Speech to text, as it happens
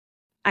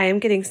I am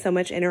getting so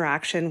much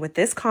interaction with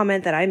this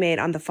comment that I made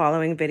on the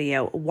following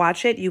video.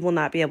 Watch it, you will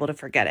not be able to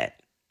forget it.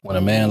 When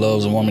a man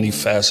loves a woman,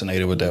 he's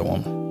fascinated with that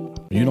woman.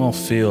 You don't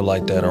feel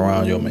like that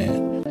around your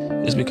man.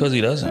 It's because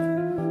he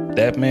doesn't.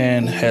 That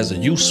man has a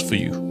use for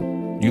you.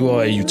 You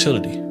are a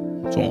utility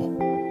to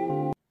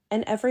him.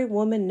 And every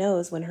woman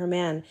knows when her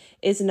man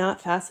is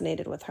not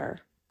fascinated with her.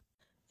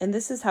 And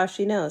this is how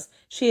she knows.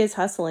 She is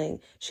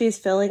hustling. She is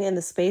filling in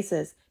the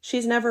spaces.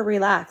 She's never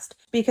relaxed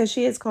because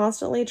she is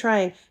constantly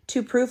trying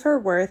to prove her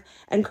worth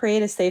and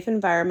create a safe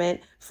environment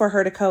for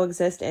her to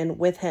coexist in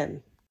with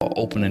him.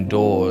 Opening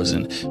doors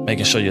and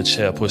making sure your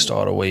chair pushed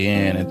all the way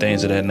in and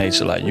things of that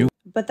nature like you.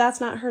 But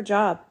that's not her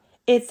job.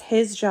 It's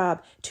his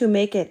job to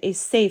make it a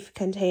safe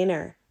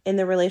container in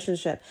the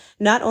relationship.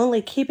 Not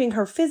only keeping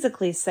her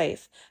physically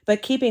safe,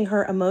 but keeping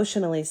her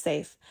emotionally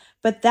safe.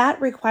 But that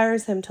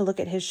requires him to look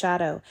at his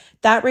shadow.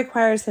 That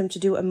requires him to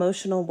do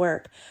emotional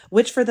work,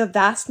 which for the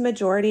vast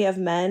majority of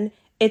men,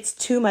 it's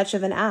too much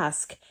of an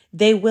ask.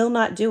 They will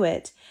not do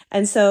it.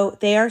 And so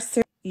they are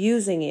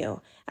using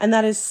you. And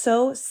that is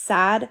so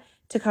sad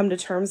to come to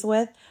terms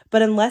with.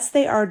 But unless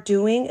they are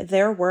doing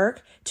their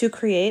work to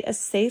create a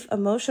safe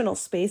emotional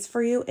space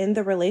for you in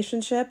the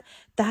relationship,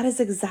 that is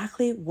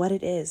exactly what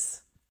it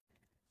is.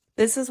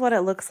 This is what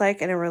it looks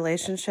like in a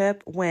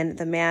relationship when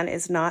the man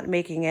is not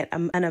making it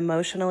an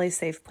emotionally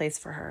safe place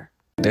for her.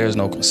 There's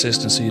no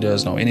consistency,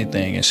 there's no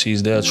anything, and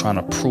she's there trying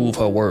to prove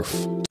her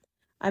worth.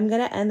 I'm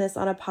going to end this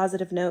on a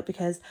positive note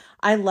because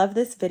I love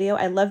this video.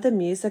 I love the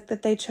music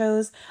that they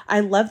chose. I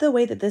love the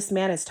way that this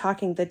man is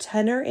talking, the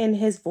tenor in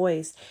his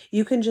voice.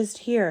 You can just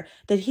hear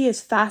that he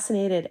is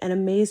fascinated and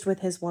amazed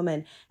with his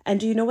woman. And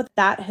do you know what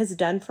that has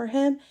done for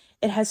him?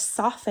 It has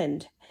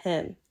softened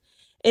him.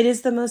 It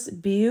is the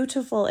most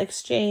beautiful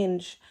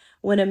exchange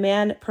when a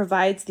man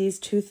provides these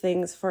two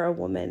things for a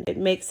woman. It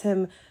makes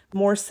him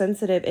more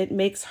sensitive. It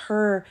makes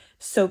her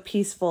so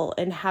peaceful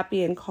and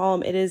happy and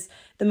calm. It is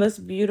the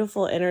most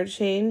beautiful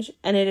interchange,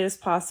 and it is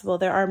possible.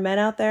 There are men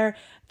out there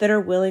that are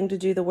willing to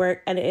do the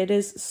work, and it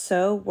is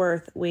so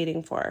worth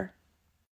waiting for.